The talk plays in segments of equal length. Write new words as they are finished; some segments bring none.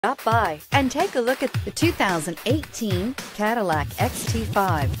Stop by and take a look at the 2018 Cadillac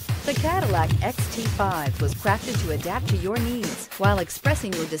XT5. The Cadillac XT5 was crafted to adapt to your needs while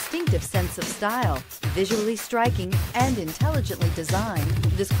expressing your distinctive sense of style. Visually striking and intelligently designed,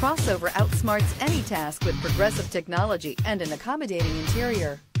 this crossover outsmarts any task with progressive technology and an accommodating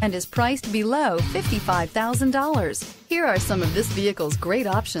interior, and is priced below $55,000. Here are some of this vehicle's great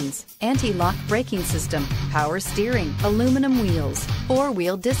options: anti-lock braking system, power steering, aluminum wheels,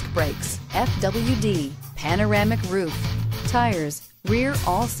 four-wheel disc brakes, FWD, panoramic roof, tires, rear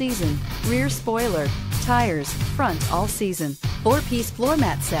all-season, rear spoiler, tires, front all-season, four-piece floor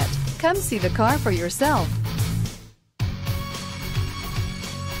mat set. Come see the car for yourself.